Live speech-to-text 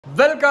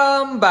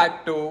Welcome back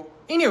to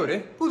இனி ஒரு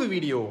புது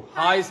வீடியோ.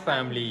 ஹாய்ஸ்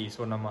ஃபேமிலி.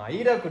 ஸோ நம்ம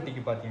ஐரா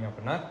குட்டிக்கு பார்த்தீங்க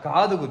அப்படின்னா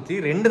காது குத்தி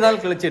 2 நாள்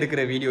கழிச்சு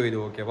எடுக்கிற வீடியோ இது,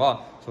 ஓகேவா?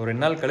 ஸோ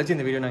 2 நாள் கழிச்சு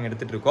இந்த வீடியோ நாங்கள்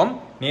எடுத்துட்டு இருக்கோம்.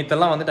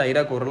 நேற்றெல்லாம் வந்துட்டு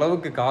ஐராக்கு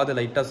ஓரளவுக்கு காது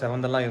லைட்டாக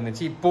செவந்தெல்லாம்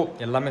இருந்துச்சு, இப்போ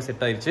எல்லாமே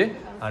செட் ஆயிடுச்சு.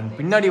 அண்ட்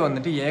பின்னாடி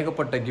வந்துட்டு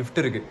ஏகப்பட்ட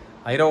கிஃப்ட் இருக்கு.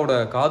 ஐராவோட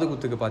காது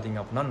குத்துக்கு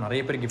பார்த்தீங்க அப்படின்னா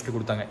நிறைய பேர் கிஃப்ட்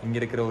கொடுத்தாங்க. இங்கே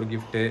இருக்கிற ஒரு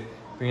கிஃப்ட்டு,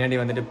 பின்னாடி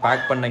வந்துட்டு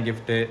பேக் பண்ண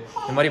கிஃப்ட்டு,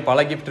 இந்த மாதிரி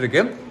பல கிஃப்ட்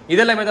இருக்கு.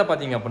 இதெல்லாமே தான்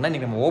பார்த்தீங்க அப்படின்னா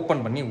இன்னைக்கு நம்ம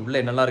ஓப்பன் பண்ணி உள்ள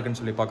என்னெல்லாம்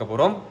இருக்குன்னு சொல்லி பார்க்க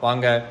போகிறோம்.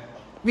 வாங்க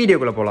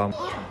வீடியோக்குள்ள போலாம்.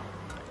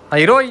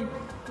 ஐரோய்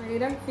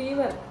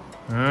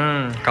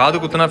காது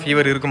குத்துனா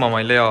ஃபீவர் இருக்குமாமா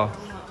இல்லையா?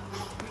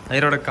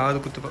 ஐரோட காது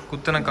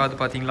குத்துன காது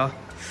பாத்தீங்களா?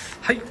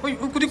 ஹை ஓய்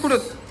குதி கூட.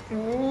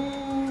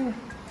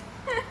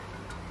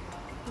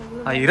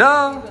 ஐரா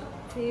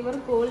ஃபீவர்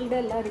கோல்ட்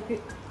எல்லாம் இருக்கு.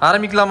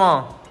 ஆரம்பிக்கலாமா?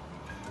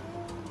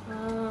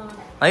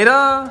 ஐரா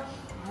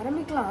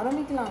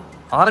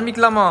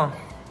ஆரம்பிக்கலாமா?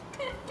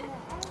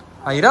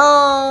 ஐரா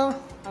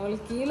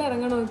அவளுக்கு கீழே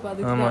இறங்கணும். இப்ப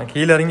அது ஆமா,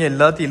 கீழே இறங்கி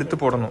எல்லாத்தையும் இழுத்து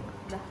போடணும்.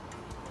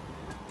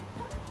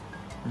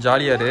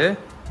 ஜாலியாரு.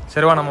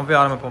 சரிவா, நம்ம போய்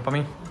ஆரம்பிப்போம். பமி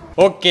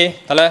ஓகே,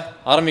 தலை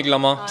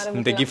ஆரம்பிக்கலாமா?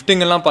 இந்த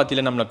கிஃப்ட்டுங்கெல்லாம்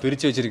பார்த்தில நம்மளை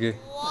பிரித்து வச்சிருக்கு.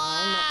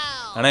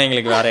 ஆனால்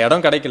எங்களுக்கு வேற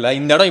இடம் கிடைக்கல.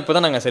 இந்த இடம் இப்போ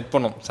தான் நாங்கள் செட்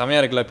பண்ணோம். செமையா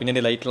இருக்குல்ல,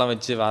 பின்னாடி லைட்லாம்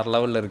வச்சு வேற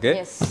லெவலில் இருக்கு.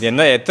 இது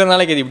என்ன எத்தனை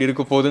நாளைக்கு இது இப்படி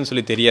இருக்க போகுதுன்னு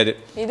சொல்லி தெரியாது.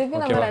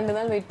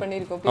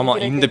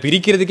 ஆமாம், இந்த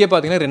பிரிக்கிறதுக்கே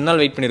பார்த்தீங்கன்னா 2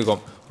 நாள் வெயிட்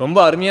பண்ணியிருக்கோம். ரொம்ப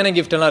அருமையான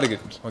கிஃப்ட் எல்லாம் இருக்கு,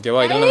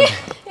 ஓகேவா?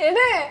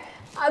 இதெல்லாம்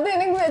அது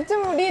எனக்கு வெச்ச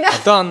முடியல.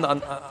 அதான்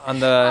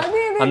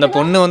அந்த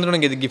பொண்ணு வந்து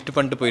உனக்கு இது கிஃப்ட்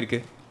பண்ணிட்டு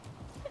போயிருக்கு.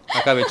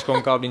 அக்கா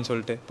வச்சுக்கோங்கக்கா அப்படின்னு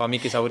சொல்லிட்டு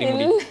பமிக்கு சௌரி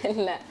முடி.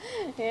 இல்ல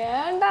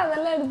ஏன்டா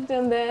அதெல்லாம் எடுத்துட்டு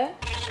வந்த?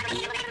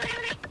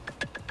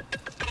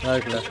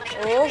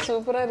 ஓ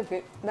சூப்பரா இருக்கு.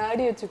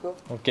 தாடி வச்சுக்கோ.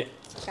 ஓகே,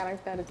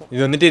 கரெக்டா இருக்கு.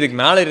 இது வந்துட்டு இதுக்கு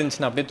மேலே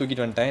இருந்துச்சுன்னா அப்படியே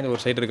தூக்கிட்டு வந்துட்டேன். இது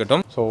ஒரு சைடு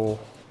இருக்கட்டும். ஸோ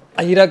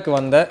ஐராக்கு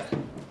வந்த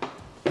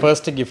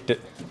ஃபர்ஸ்ட் கிஃப்ட்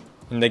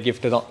இந்த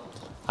கிஃப்ட் தான்.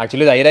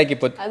 ஆக்சுவலி இது ஐராக்கு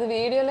இப்போ அது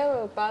வீடியோல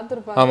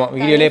பார்த்துருப்பாங்க. ஆமாம்,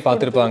 வீடியோலேயே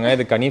பார்த்துருப்பாங்க.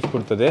 இது கனீஃப்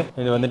கொடுத்தது.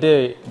 இது வந்துட்டு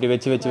இப்படி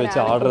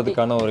வச்சு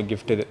ஆடுறதுக்கான ஒரு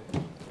கிஃப்ட். இது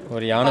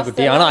ஒரு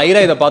யானைக்குட்டி. ஆனா ஐரா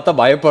இதை பார்த்தா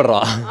பயப்படுறா.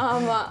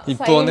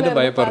 இப்போ வந்துட்டு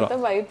பயப்படுறா.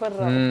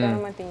 உட்கார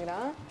மாட்டேங்கிறா.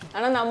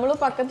 ஆனா நம்மளும்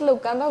பக்கத்துல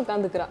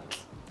உட்காந்துக்கிறா.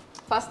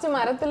 ஃபர்ஸ்ட்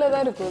மரத்துல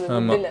தான்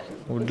இருக்குது.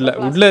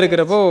 உட்ல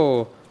இருக்கிறப்போ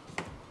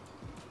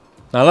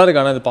நல்லா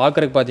இருக்கு. ஆனா இது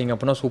பாக்குறதுக்கு பாத்தீங்க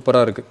அப்படின்னா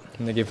சூப்பரா இருக்கு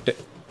இந்த கிஃப்ட்.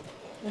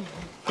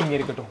 இங்க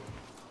இருக்கட்டும்.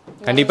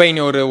 கண்டிப்பா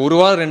இனி ஒரு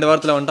வாரம் 2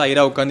 வாரத்துல வந்துட்டு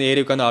ஐரா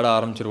ஏறி உட்காந்து ஆட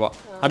ஆரம்பிச்சிருவா.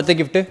 அடுத்த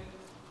கிஃப்ட்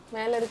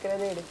மேல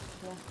இருக்கிறதே எடு.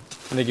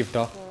 இந்த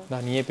கிஃப்டா?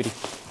 நான் நீயே பிரி.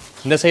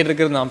 இந்த சைடு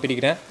இருக்கிறது நான்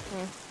பிரிக்கிறேன்,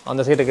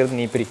 அந்த சைடு இருக்கிறது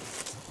நீ பிரி.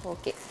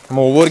 ஓகே,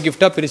 நம்ம ஒவ்வொரு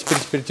கிஃப்டா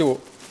பிரிச்சு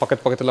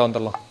பக்கத்துல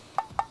வந்துடலாம்.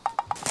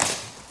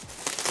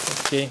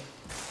 Okay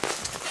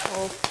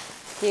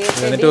okay.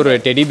 இது வந்துட்டு ஒரு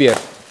டெடி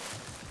பியர்.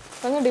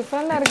 கொஞ்சம்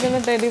டிஃபரெண்டா இருக்கு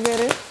இந்த டெடி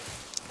பியர்.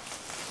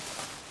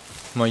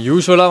 நம்ம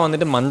யூசுவலா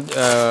வந்துட்டு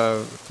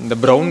இந்த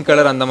ப்ரௌன்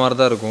கலர் அந்த மாதிரி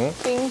தான் இருக்கும்.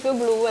 பிங்க்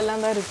ப்ளூ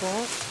எல்லாம் தான்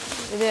இருக்கும்.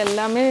 இது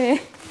எல்லாமே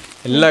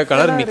எல்லா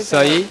கலர் மிக்ஸ்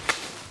ஆகி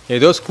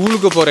ஏதோ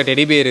ஸ்கூலுக்கு போற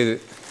டெடி பியர் இது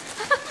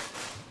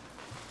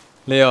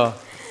இல்லையா?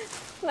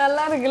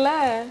 நல்லா இருக்குல்ல?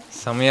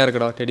 செமையா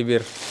இருக்குடா டெடி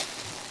பியர்.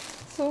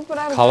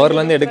 சூப்பரா இருக்கு. கவர்ல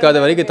இருந்து எடுக்காத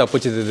வரைக்கும்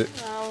தப்பிச்சது இது.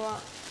 ஆமா,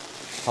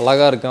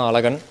 அழகா இருக்கு.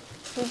 அழகன்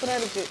சூப்பரா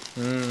இருக்கு.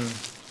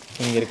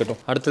 இங்க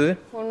இருக்கட்டும். அடுத்தது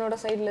உன்னோட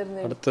சைடுல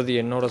இருந்து. அடுத்தது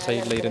என்னோட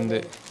சைடுல இருந்து.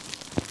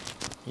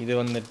 இது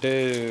வந்துட்டு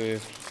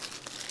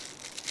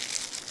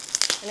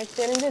எனக்கு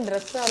தெரிஞ்ச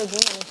Dress-ஆ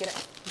இருக்கும்னு நினைக்கிறேன்.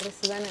 Dress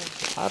தானே?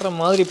 வேற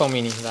மாதிரி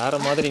பம்மி, நீ வேற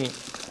மாதிரி. நீ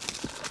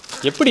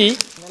எப்படி?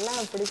 இதெல்லாம்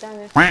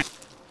அப்படிதாங்க.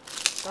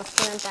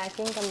 ஃபர்ஸ்ட் நான்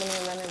பேக்கிங் கம்பெனில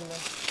தானே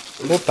இருந்தேன்.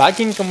 ஓ,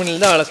 பேக்கிங் கம்பெனில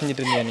தான் வேலை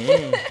செஞ்சுட்டு இருந்தியா நீ?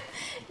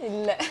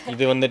 இல்ல,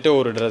 இது வந்துட்டு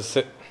ஒரு Dress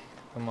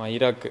நம்ம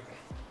ஐராக்கு.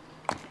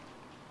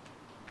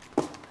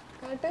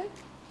 காட்டு.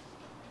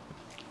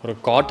 ஒரு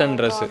காட்டன்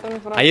Dress.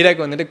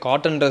 ஐராக்கு வந்துட்டு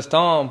காட்டன் Dress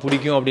தான்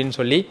பிடிக்கும் அப்படின்னு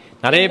சொல்லி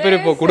நிறைய பேர்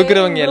இப்போ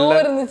கொடுக்குறவங்க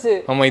எல்லாம்.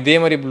 ஆமா, இதே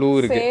மாதிரி ப்ளூ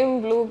இருக்கு. Same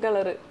blue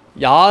colour.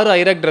 யார்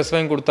ஐராக் Dress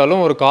வாங்கி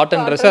கொடுத்தாலும் ஒரு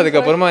காட்டன் Dress,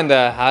 அதுக்கப்புறமா இந்த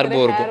ஹேர்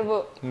போ இருக்கும்.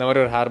 இந்த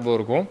மாதிரி ஒரு ஹேர் போ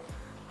இருக்கும்.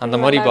 அந்த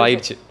மாதிரி இப்போ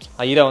ஆயிடுச்சு.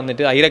 ஐரா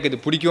வந்துட்டு ஐராக்கு இது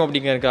பிடிக்கும்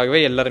அப்படிங்கிறதுக்காகவே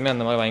எல்லாருமே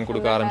அந்த மாதிரி வாங்கி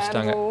கொடுக்க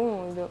ஆரம்பிச்சிட்டாங்க.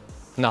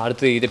 நான்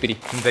அடுத்து இதை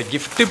இந்த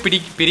கிஃப்ட்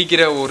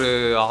பிரிக்கிற ஒரு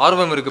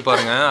ஆர்வம் இருக்கு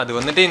பாருங்க. அது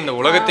வந்துட்டு இந்த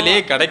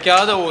உலகத்திலேயே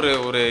கிடைக்காத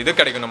ஒரு இது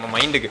கிடைக்கும் நம்ம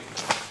மைண்டுக்கு.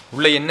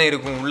 உள்ள என்ன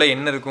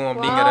இருக்கும்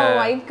அப்படிங்கிற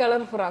ஒயிட்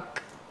கலர் ஃப்ராக்.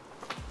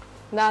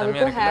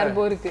 அதுக்கு ஹேர்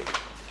போ இருக்கு.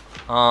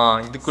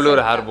 இதுக்குள்ள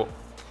ஒரு ஹேர் போ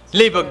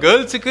இல்ல. இப்ப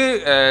கேர்ள்ஸுக்கு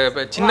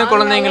சின்ன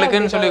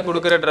குழந்தைங்களுக்குன்னு சொல்லி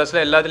கொடுக்குற ட்ரெஸ்ல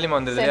எல்லாத்துலயும்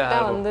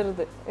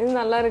வந்துருது. இது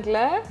நல்லா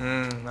இருக்குல்ல?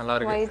 நல்லா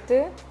இருக்கு. ஒயிட்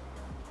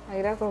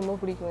ஐராக்கு ரொம்ப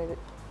பிடிக்கும். இது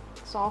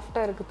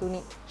சாஃப்டா இருக்கு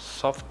துணி.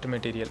 Soft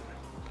material.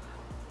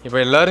 இப்போ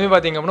எல்லாருமே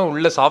பாத்தீங்க அப்படின்னா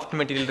உள்ள சாஃப்ட்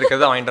மெட்டீரியல்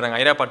இருக்கிறத வாங்கிட்டு வராங்க.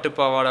 ஐரா பட்டு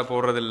பாவாடை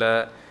போடுறது இல்ல.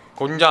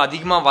 கொஞ்சம்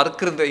அதிகமா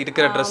ஒர்க்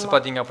இருக்கிற ட்ரெஸ்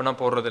பாத்தீங்க அப்படின்னா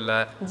போடுறது இல்ல.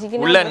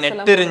 உள்ள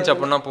நெட் இருந்துச்சு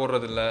அப்படின்னா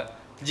போடுறது இல்ல.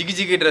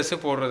 ஜிகி ட்ரெஸ்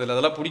போடுறது இல்ல.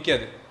 அதெல்லாம்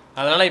பிடிக்காது.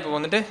 அதனால இப்போ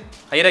வந்துட்டு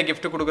ஐரா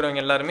கிஃப்ட்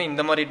கொடுக்குறவங்க எல்லாருமே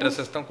இந்த மாதிரி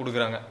ட்ரெஸ்ஸஸ் தான்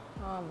கொடுக்குறாங்க.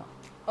 ஆமா,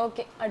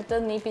 ஓகே.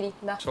 அடுத்தது நீ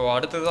பிரிடா. ஸோ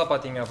அடுத்ததா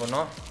பாத்தீங்க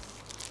அப்படின்னா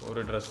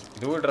ஒரு Dress.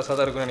 இது ஒரு ட்ரெஸ்ஸா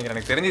தான் இருக்கும்னு நினைக்கிறேன்.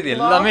 எனக்கு தெரிஞ்சது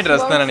எல்லாமே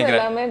ட்ரெஸ் தான்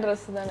நினைக்கிறேன். எல்லாமே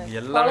ட்ரெஸ் தானே.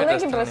 எல்லாமே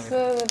ட்ரெஸ்.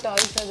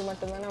 டாய்ஸ் அது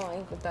மட்டும் தானே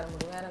வாங்கி கொடுத்தர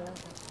முடியும். வேற என்ன?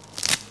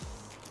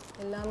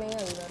 எல்லாமே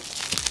அதுதான்.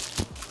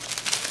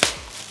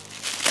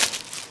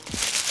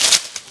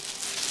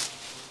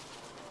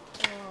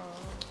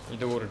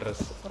 இது ஒரு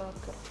ட்ரெஸ்.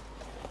 ஃப்ராக்.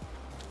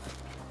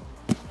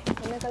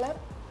 என்ன கலர்?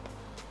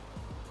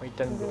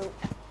 White and blue.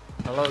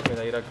 நல்லா இருக்கு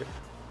இது ஐராக்கு.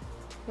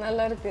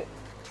 நல்லா இருக்கு.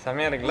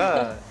 செமையா இருக்குல்ல?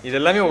 இது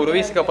எல்லாமே ஒரு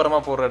வயசுக்கு அப்புறமா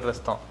போடுற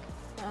ட்ரெஸ் தான்.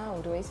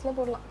 ஒரு வயசுல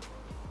போடலாம்.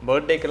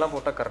 பர்த்டேக்கெல்லாம்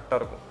போட்டால் கரெக்டாக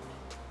இருக்கும்.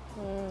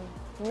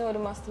 இன்னும் ஒரு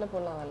மாசத்துல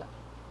போடலாம். வரல,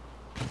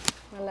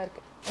 நல்லா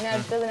இருக்கு. என்ன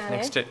அடுத்தது? நான்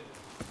நெக்ஸ்ட்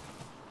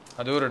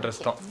அது ஒரு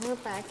ட்ரெஸ் தான்.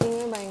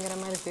 பேக்கிங்கே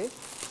பயங்கரமா இருக்கு.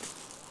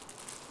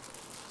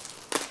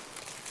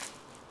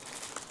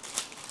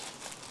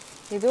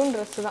 இதுவும்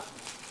ட்ரெஸ் தான்.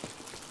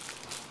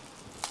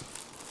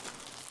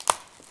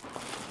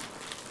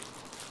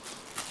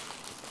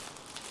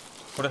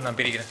 கூட நான்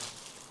பிரிக்கிறேன்.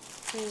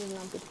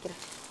 நான்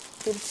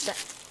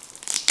பிரிச்சிட்டேன்.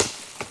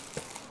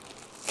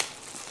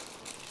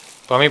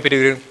 பாமே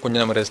பிரிக்கிறேன்.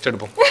 கொஞ்சம் நம்ம ரெஸ்ட்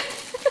எடுப்போம்.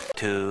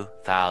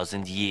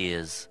 2000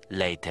 years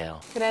later.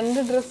 ரெண்டு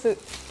ட்ரெஸ்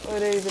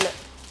ஒரு இதுல.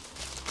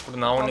 கூட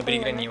நான் ஒன்று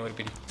பிரிக்கிறேன், நீ ஒரு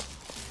பிரி.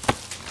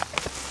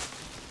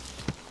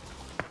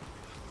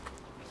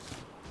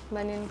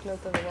 பனியன்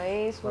க்ளாத் அது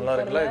வைஸ் நல்லா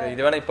இருக்குல்ல?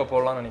 இது வேணா இப்போ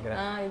போடலாம்னு நினைக்கிறேன்.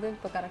 இது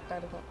இப்போ கரெக்டா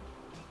இருக்கும்.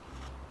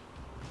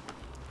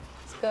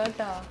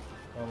 ஸ்கர்ட்டா?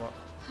 ஆமா.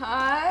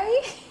 ஹாய்,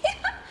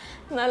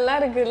 நல்லா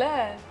இருக்குல்ல?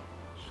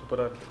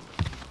 சூப்பரா இருக்கு.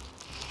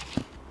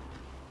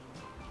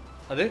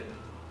 அது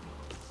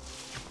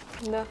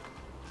இந்த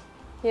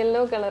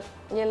yellow colour,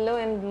 yellow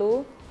and blue,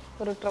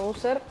 ஒரு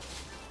ட்ரவுசர்,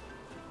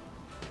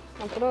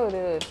 அப்புறம்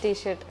ஒரு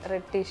டி-ஷர்ட்,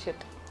 ரெட்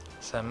டி-ஷர்ட்.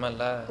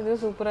 செம்மல்ல? இது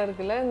சூப்பரா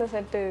இருக்குல்ல இந்த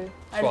செட்?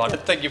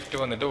 அடுத்த gift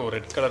வந்துட்டு ஒரு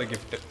red colour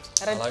gift.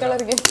 Red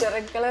colour gift,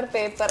 red colour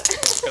paper.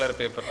 Colour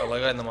paper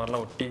அழகா இந்த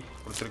மாதிரிலாம் ஒட்டி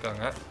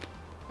கொடுத்துருக்காங்க.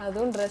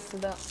 அதுவும் Dress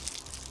தான்.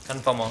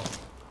 கன்ஃபார்மா?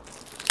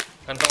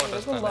 கன்ஃபார்மா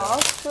Dress தான்.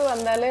 பாக்ஸ்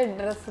வந்தாலே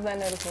Dress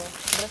தானே இருக்கும்.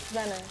 Dress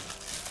தானே?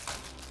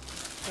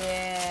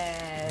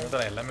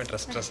 இதுதான் எல்லாமே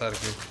ட்ரெஸ்ஸா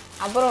இருக்கு.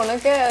 அப்புறம்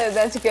உனக்கு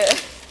ஏதாச்சும்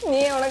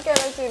உனக்கு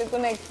ஏதாச்சும்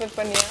இருக்குன்னு எக்ஸ்பெக்ட்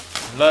பண்ணியா?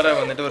 உள்ளார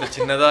வந்துட்டு ஒரு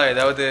சின்னதா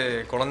ஏதாவது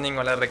குழந்தைங்க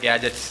விளையாடுற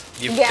கேஜெட்ஸ்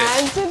கிஃப்ட்.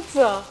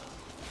 கேஜெட்ஸா?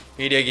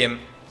 வீடியோ கேம்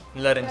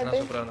இல்ல இருந்துச்சுன்னா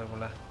சூப்பரா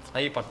இருக்கும்ல.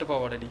 ஐ பட்டு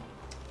பாவாடடி.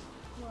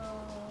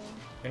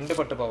 ரெண்டு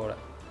பட்டு பாவாடை.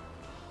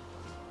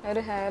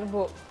 ஒரு ஹேர்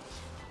போ.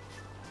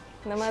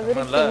 இந்த மாதிரி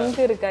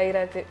பிங்க் இருக்கு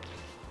ஐராக்கு.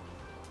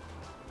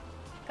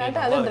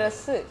 காட்டு அது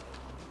Dress.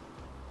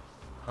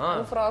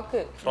 ஃப்ராக்.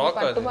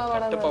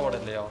 பட்டு பாவாடை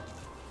இல்லையா?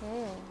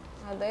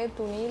 அதே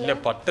துணியில. இல்ல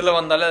பட்டுல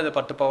வந்தாலே அது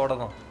பட்டு பாவாடை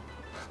தான்.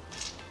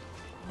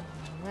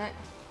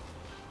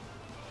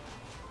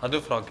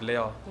 அது ஃப்ராக்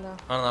இல்லையா?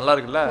 நல்லா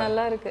இருக்குல்ல?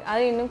 நல்லா இருக்கு.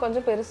 அது இன்னும்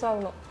கொஞ்சம்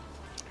பெருசாகணும்.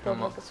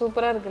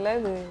 சூப்பரா இருக்குல்ல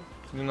இது?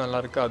 இது நல்லா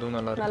இருக்கு. அதுவும்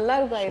நல்லா இருக்கு. நல்லா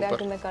இருக்கு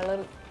ஐராக்கு இந்த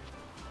கலர்.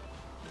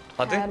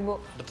 அது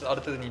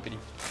அடுத்தது நீ பிரி.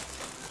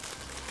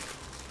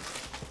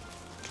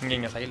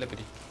 இங்க சைடுல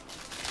பிரி.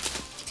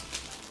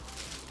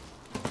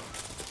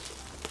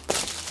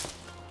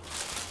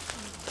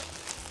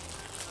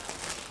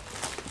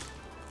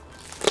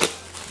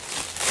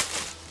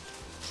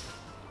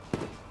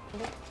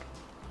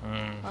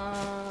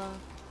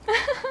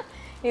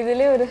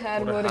 இதுலயே ஒரு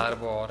ஹேர் போ இருக்கு. ஹேர்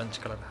போ ஆரஞ்சு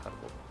கலர் ஹேர்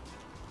போ.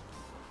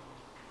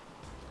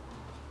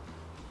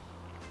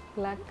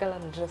 Black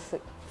colour Dress.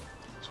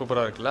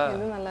 சூப்பரா இருக்குல்ல?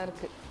 இது நல்லா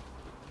இருக்கு.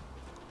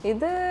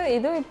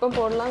 இது இப்ப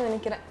போடலாம்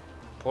நினைக்கிறேன்.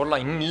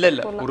 போடலாம்.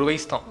 இல்ல ஒரு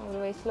வயசு தான். ஒரு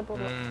வயசுல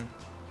போடலாம்.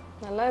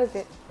 நல்லா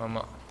இருக்கு.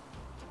 ஆமா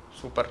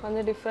சூப்பர்.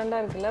 கொஞ்சம் டிஃபரண்டா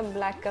இருக்குல்ல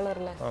Black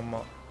கலர்ல?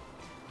 ஆமா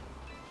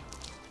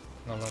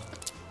நல்லா இருக்கு.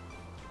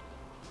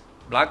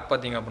 Black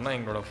பாத்தீங்க அப்படின்னா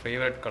எங்களோட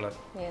ஃபேவரட் கலர்.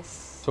 எஸ்.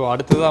 ஸோ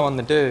அடுத்ததான்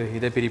வந்துட்டு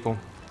இதை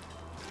பிரிப்போம்.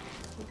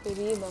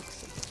 பெரிய பாக்ஸ்.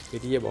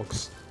 பெரிய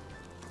பாக்ஸ்.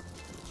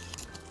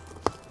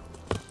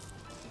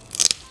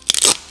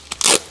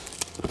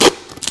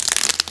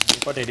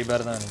 இப்போ டெடி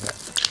பேர் தான் நினைக்கிறேன்.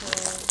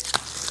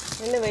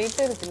 இல்லை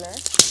வெயிட் இருக்குல்ல?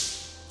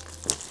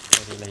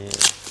 தெரியலையே.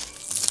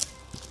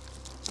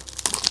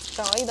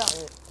 டாய் தான்.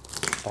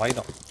 டாய்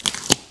தான்.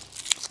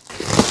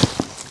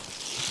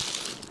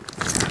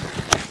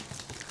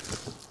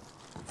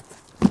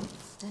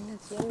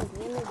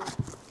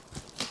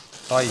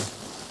 டாய்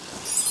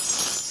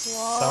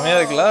செமையா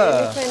இருக்குல்ல?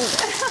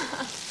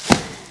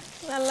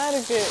 நல்லா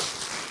இருக்கு.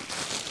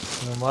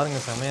 இங்க பாருங்க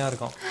செமையா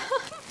இருக்கும்.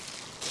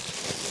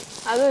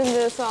 அது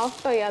இந்த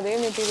சாஃப்ட் டாய் அதே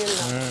மெட்டீரியல்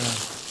தான்.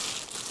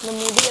 இந்த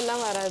முடி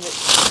எல்லாம் வராது.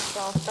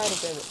 சாஃப்ட்டா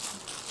இருக்கு அது.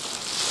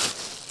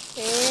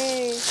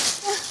 ஏய்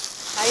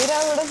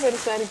ஐராவோட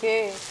பெருசா இருக்கே.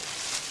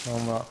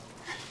 ஆமா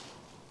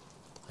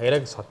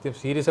ஐராக்கு சத்தியம்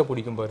சீரியஸா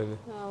பிடிக்கும் பாருங்க.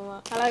 ஆமா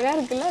அழகா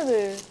இருக்குல்ல அது.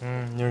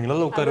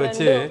 இவங்களால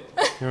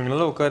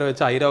உட்கார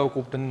வச்சு ஐராவை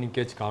கூப்பிட்டு நிக்க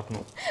வச்சு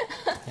காட்டணும்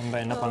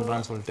என்ன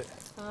பண்றான்னு சொல்லிட்டு.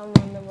 ஆமா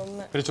இந்த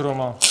பொம்மை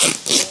பிரிச்சுடுவோமா?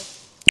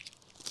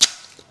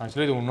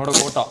 ஆக்சுவலி இது உன்னோட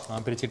கோட்டா,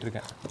 நான் பிரிச்சிட்டு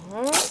இருக்கேன்.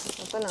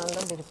 அப்ப நான்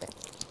தான் பிரிப்பேன்.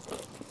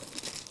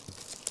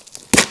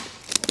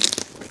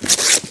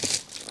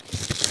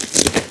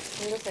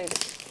 இந்த சைடு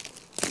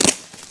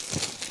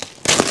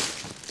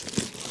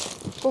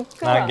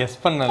குக்கர். நான்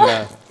கெஸ் பண்ணல.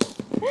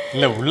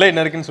 இல்ல உள்ள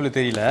என்ன இருக்குன்னு சொல்லி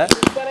தெரியல.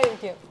 குக்கரா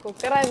இருக்கு.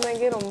 குக்கரா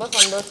இருந்தாங்க ரொம்ப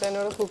சந்தோஷம்.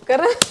 என்னோட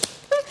குக்கர்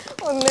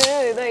ஒண்ணு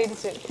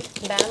இதாயிடுச்சு,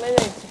 டேமேஜ்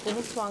ஆயிடுச்சு.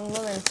 புதுசு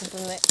வாங்கணும்னு நினைச்சிட்டு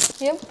இருந்தேன்.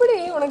 எப்படி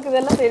உனக்கு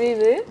இதெல்லாம்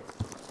தெரியுது?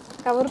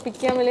 கவர்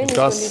பிக்காமலே நீ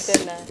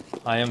சொல்லிட்டேல்ல.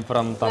 I am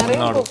from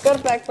Tamil Nadu.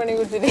 Cooker back பண்ணி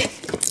கொடுத்துட்டேன்.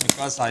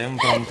 because I am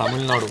from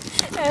Tamil Nadu.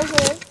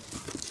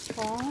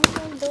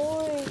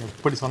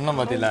 எப்படி சொன்ன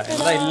பாத்தீங்களா?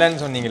 எல்லாம் இல்லன்னு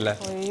சொன்னீங்கல்ல.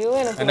 ஐயோ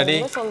எனக்கு என்னடி?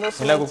 ரொம்ப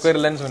சந்தோஷம். இல்ல குக்கர்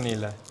இல்லன்னு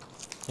சொன்னீங்கல்ல.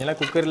 இல்ல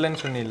குக்கர் இல்லன்னு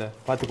சொன்னீங்கல்ல.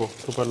 பாத்துக்கோ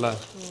சூப்பர்ல.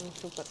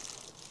 சூப்பர்.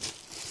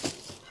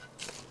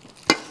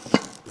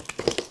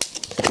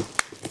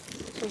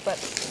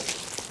 சூப்பர்.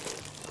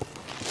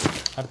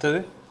 அடுத்தது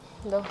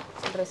இதோ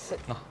Dress.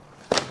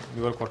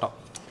 Your quota.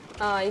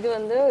 இது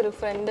வந்து ஒரு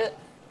ஃப்ரெண்ட்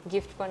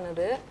gift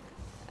பண்ணது.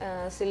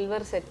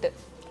 Silver set.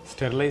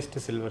 Sterilised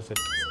silver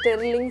set.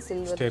 Sterling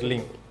silver.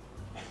 Sterling.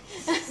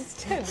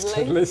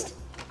 Sterilised.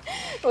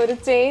 ஒரு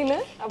செயின்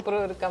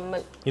அப்புறம் ஒரு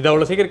கம்மல். இது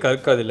அவ்வளவு சீக்கிரம்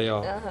கருக்காது இல்லையா?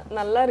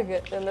 நல்லா இருக்கு.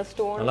 அந்த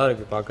ஸ்டோன் நல்லா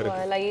இருக்கு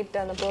பாக்குறதுக்கு. லைட்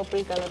அந்த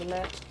பர்பிள் கலர்ல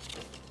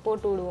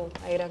போட்டு விடுவோம்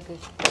ஐராக்கு.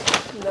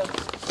 இந்த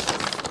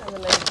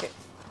அதுல இருக்கு.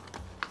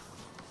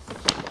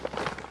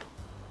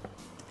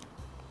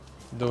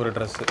 இது ஒரு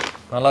Dress.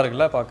 நல்லா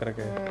இருக்குல்ல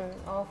பாக்குறதுக்கு.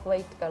 ஆஃப்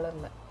ஒயிட்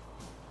கலர்ல.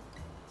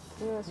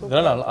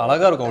 இதெல்லாம்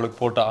அழகா இருக்கும்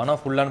அவளுக்கு போட்டா. ஆனா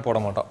ஃபுல்லான்னு போட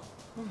மாட்டா.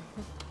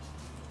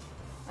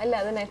 இல்ல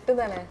அது நெட்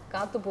தானே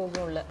காத்து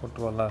போகும்ல.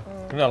 போட்டுவல்ல.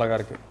 இது அழகா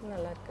இருக்கு.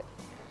 நல்லா இருக்கு.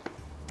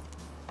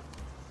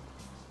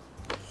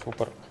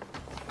 சூப்பர்.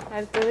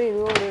 அடுத்தது இது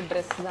ஒரு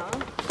Dress தான்.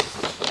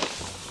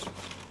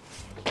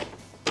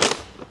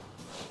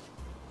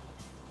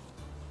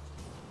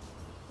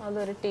 அது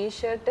ஒரு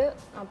டி-ஷர்ட்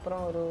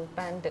அப்புறம் ஒரு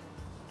பேண்ட்.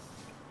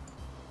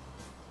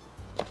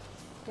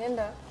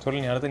 ஏண்டா?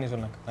 சொல்லு நீ அடுத்து நீ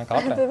சொன்ன. நான்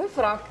காட்றேன். அடுத்தது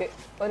ஃப்ராக்.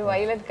 ஒரு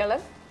வயலட்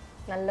கலர்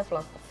நல்ல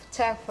ஃப்ராக்.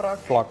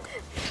 ஃப்ராக்.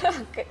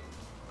 ஃப்ராக்.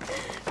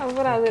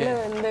 அப்புறம் அதுல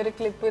இந்த ஒரு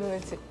கிளிப்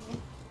இருந்துச்சு.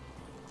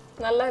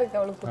 நல்லா இருக்கு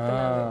அவளுக்கு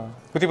குத்துனது.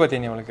 குத்தி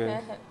பாத்தியா நீ அவளுக்கு?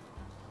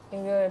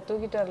 இங்க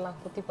தூக்கிட்டு வரலாம்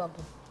குத்தி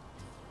பாப்போம்.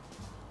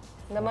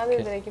 இந்த மாதிரி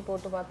இது வரைக்கும்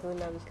போட்டு பார்த்தது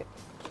இல்ல அதுக்கு.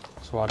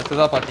 ஸோ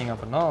அடுத்ததா பாத்தீங்க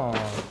அப்படின்னா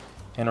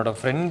என்னோட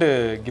ஃப்ரெண்டு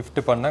gift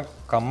பண்ண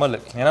கம்மல்.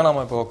 ஏன்னா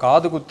நம்ம இப்போ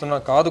காது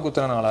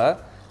குத்துனனால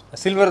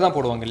சில்வர் தான்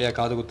போடுவாங்க இல்லையா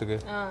காது குத்துக்கு.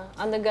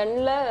 அந்த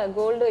கன்ல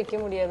கோல்டு வைக்க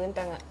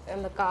முடியாதுன்ட்டாங்க.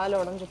 அந்த கால்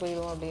உடைஞ்சு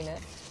போயிடும் அப்படின்னு.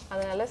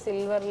 அதனால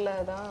சில்வர்ல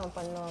தான்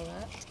பண்ணுவாங்க.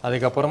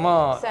 அதுக்கப்புறமா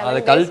அதை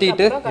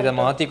கழட்டிட்டு இதை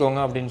மாத்திக்கோங்க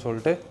அப்படின்னு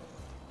சொல்லிட்டு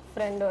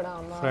ஃப்ரெண்டோட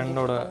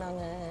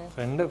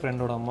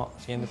அம்மா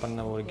சேர்ந்து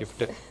பண்ண ஒரு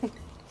gift.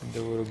 இந்த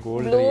ஒரு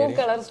கோல்டு ப்ளூ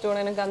கலர்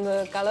ஸ்டோன். எனக்கு அந்த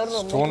கலர்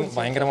ரொம்ப ஸ்டோன்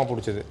பயங்கரமா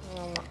பிடிச்சது.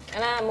 ஆமா.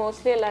 ஏன்னா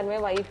மோஸ்ட்லி எல்லாருமே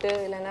ஒயிட்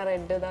இல்லைன்னா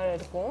ரெட் தான்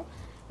எடுக்கும்.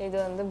 இது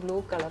வந்து ப்ளூ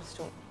கலர்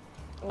ஸ்டோன்.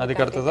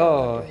 அதுக்கு அடுத்ததா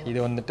இது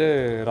வந்துட்டு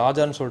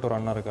ராஜான்னு சொல்லிட்டு ஒரு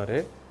அண்ணா இருக்காரு.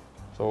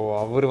 ஸோ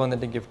அவர்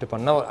வந்துட்டு gift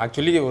பண்ண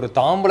ஆக்சுவலி ஒரு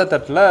தாம்பூல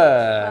தட்டில்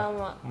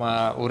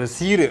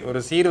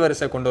ஒரு சீர்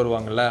வரிசை கொண்டு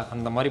வருவாங்கல்ல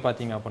அந்த மாதிரி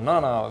பார்த்தீங்க அப்படின்னா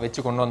நான் வச்சு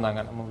கொண்டு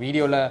வந்தாங்க. நம்ம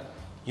வீடியோவில்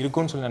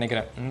இருக்குன்னு சொல்லி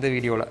நினைக்கிறேன். இந்த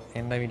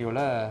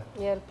வீடியோவில்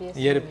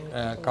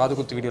காது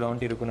குத்து வீடியோவில்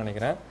வந்துட்டு இருக்குன்னு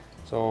நினைக்கிறேன்.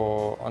 ஸோ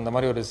அந்த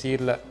மாதிரி ஒரு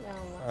சீரில்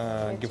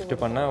gift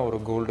பண்ண ஒரு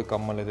கோல்டு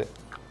கம்மல். இது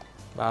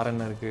வேற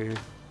என்ன இருக்கு?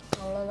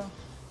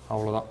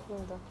 அவ்வளோதான்.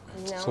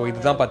 ஸோ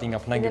இதுதான் பார்த்தீங்க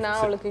அப்படின்னா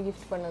நான் அவளுக்கு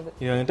gift பண்ணது.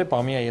 இது வந்துட்டு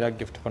பாமி ஐரா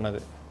gift பண்ணது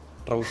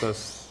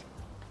ட்ரௌசர்ஸ்.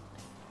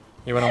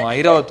 இவன் நம்ம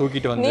ஐராவை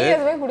தூக்கிட்டு வந்து நீ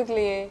எதுவுமே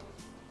கொடுக்கலையே.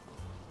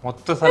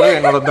 மொத்த செலவு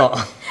என்னோட தான்.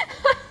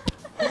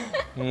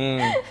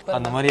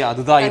 அந்த மாதிரி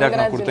அதுதான் ஐராக்கு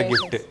நான் கொடுத்த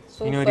gift.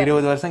 இனி ஒரு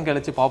 20 வருஷம்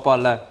கழிச்சு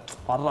பாப்பால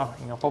பாடுறா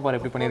எங்க அப்பா பாரு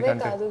எப்படி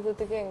பண்ணிருக்காங்க.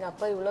 அதுக்கு எங்க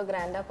அப்பா இவ்வளவு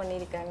கிராண்டா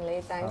பண்ணிருக்காங்களே.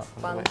 தேங்க்ஸ்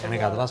பா.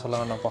 எனக்கு அதெல்லாம் சொல்ல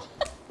வேண்டாம்ப்பா.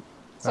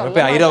 நான்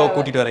போய் ஐராவை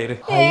கூட்டிட்டு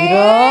வரேன்.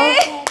 ஐரா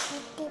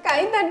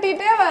கை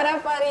தட்டிட்டே வர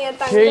பாரு என்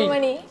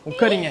தங்கமணி.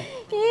 உட்காருங்க.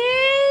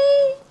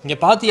 இங்க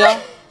பாத்தியா?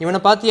 இவனை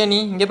பாத்தியா நீ?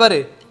 இங்க பாரு.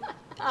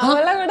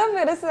 அவளை விட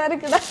பெருசா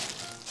இருக்குடா.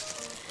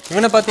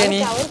 இவனை பாத்தியா நீ?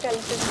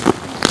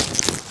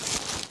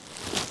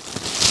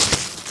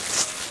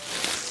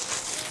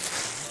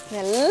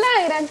 எல்லாம்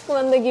ஐராக்கு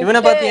வந்த gift.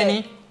 இவனை பாத்தியா நீ?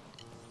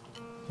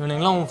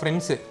 இவனுங்கலாம் உன்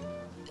ஃப்ரெண்ட்ஸ்.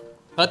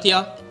 பாத்தியா?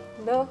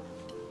 இதோ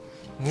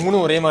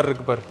 3 ஒரே மாதிரி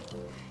இருக்கு பாரு.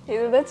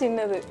 இதுதான்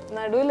சின்னது.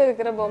 நடுவுல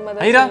இருக்கிற பொம்மை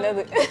தான் ஐரா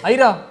சின்னது.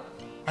 ஐரா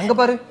அங்க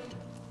பாரு.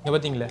 இங்க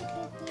பாத்தீங்களா?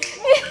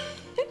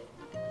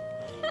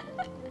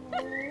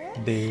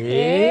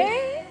 டேய்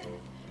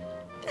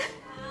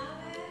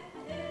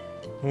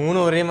 3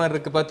 ஒரே மாதிரி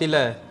இருக்கு பாத்தீல?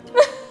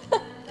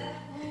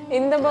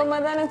 இந்த பொம்மை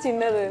தானே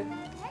சின்னது.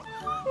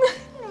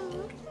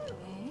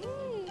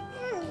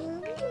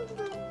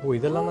 ஓ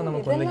இதெல்லாம் தான்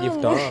நமக்கு வந்த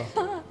gift-ஆ?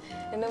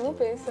 என்னமோ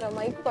பேசுற.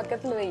 மைக்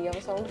பக்கத்துல வை. அவ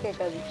சவுண்ட்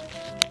கேட்காது.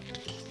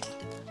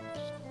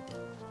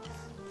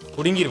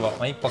 புடிங்கிருவா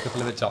மைக்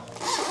பக்கத்துல வெச்சா.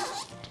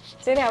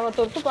 சரி அவ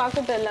தொட்டு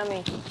பார்க்கட்டும் எல்லாமே.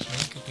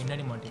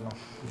 பின்னாடி மாட்டிக்கலாம்.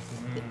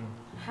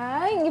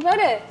 ஹாய் இங்க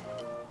பாரு.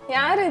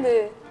 யார் இது?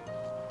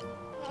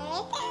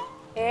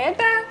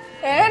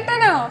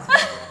 ஏட்டனோ.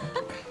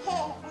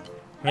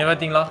 இங்க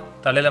பாத்தீங்களா?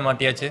 தலையில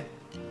மாட்டியாச்சு.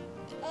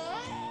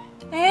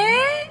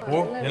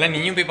 ஓ இதெல்லாம்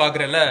நீயும் போய்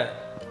பாக்குறல்ல?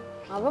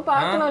 அவ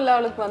பார்க்கணும்ல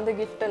அவளுக்கு வந்த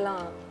gift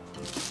எல்லாம்.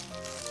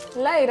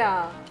 இல்ல ஐரா.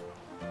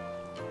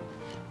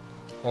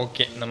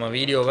 ஓகே நம்ம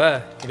வீடியோவை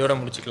இதோட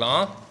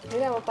முடிச்சுக்கலாம்.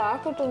 இல்ல அவ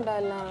பார்க்கட்டும்டா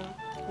எல்லாம்.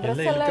 Dress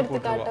எல்லாம் எடுத்து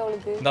காட்ட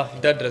அவளுக்கு.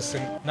 இதான் Dress.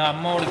 நான்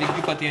அம்மாவோட wig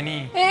பாத்தியா நீ?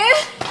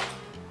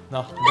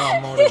 இதான்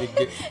அம்மாவோட wig.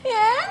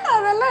 ஏன்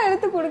அதெல்லாம்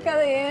எடுத்து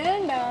கொடுக்காத.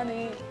 ஏன்டா நீ?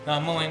 நான்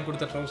அம்மா வாங்கி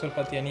கொடுத்த ட்ரவுசர்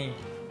பாத்தியா நீ?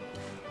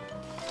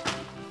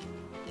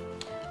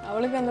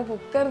 அவளுக்கு அந்த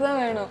குக்கர் தான்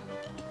வேணும்.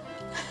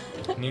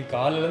 நீ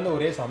காலையில இருந்து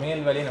ஒரே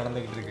சமையல் வேலையே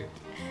நடந்துகிட்டு இருக்கு.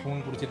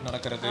 ஸ்பூன் பிடிச்சிட்டு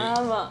நடக்கிறது.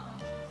 ஆமா.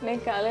 நீ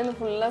காலையில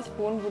ஃபுல்லா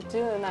ஸ்பூன் பிடிச்சி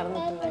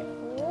நடந்துட்டு இருந்தேன்.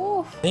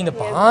 நீ இந்த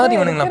பாரு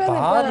இவனுங்கள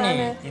பாரு நீ.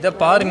 இத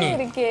பாரு நீ.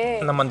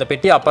 நம்ம அந்த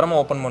பெட்டியை அப்புறமா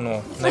ஓபன்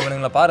பண்ணுவோம். இந்த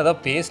இவனுங்கள பாரு ஏதோ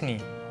பேசு நீ.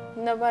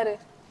 இந்த பாரு.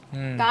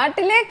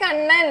 காட்டிலே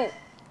கண்ணன்.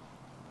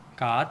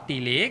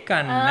 காட்டிலே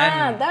கண்ணன்.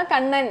 அதான்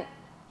கண்ணன்.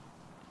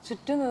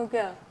 சுட்டு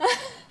നോക്കുക.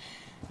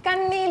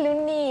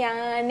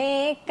 കണ്ണിലുണ്ണിയാണേ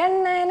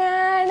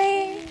കണ്ണനാണേ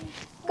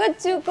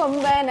കൊച്ചു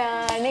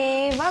കൊമ്പനാണേ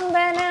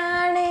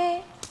വമ്പനാണേ.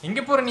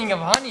 எங்க போற நீங்க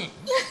வாணி.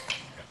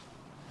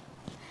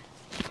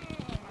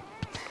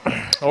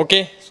 ஓகே,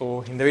 ஸோ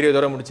இந்த வீடியோ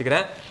இதோட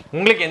முடிச்சுக்கிறேன்.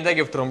 உங்களுக்கு எந்த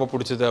கிஃப்ட் ரொம்ப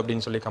பிடிச்சது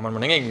அப்படின்னு சொல்லி கமெண்ட்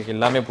பண்ணுங்க. எங்களுக்கு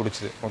எல்லாமே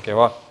பிடிச்சது.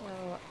 ஓகேவா?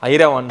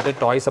 ஐரா வந்துட்டு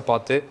டாய்ஸை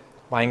பார்த்து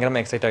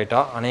பயங்கரமாக எக்ஸைட்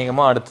ஆகிட்டா.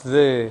 அநேகமாக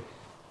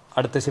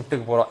அடுத்த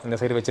ஷிஃப்ட்டுக்கு போகிறோம் இந்த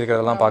சைடு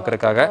வச்சிருக்கிறதெல்லாம்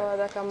பார்க்கறதுக்காக.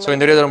 ஸோ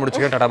இந்த வீடியோ இதோட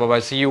முடிச்சுக்கிறேன். டாடா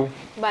பாய், see you.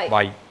 Bye.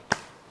 Bye.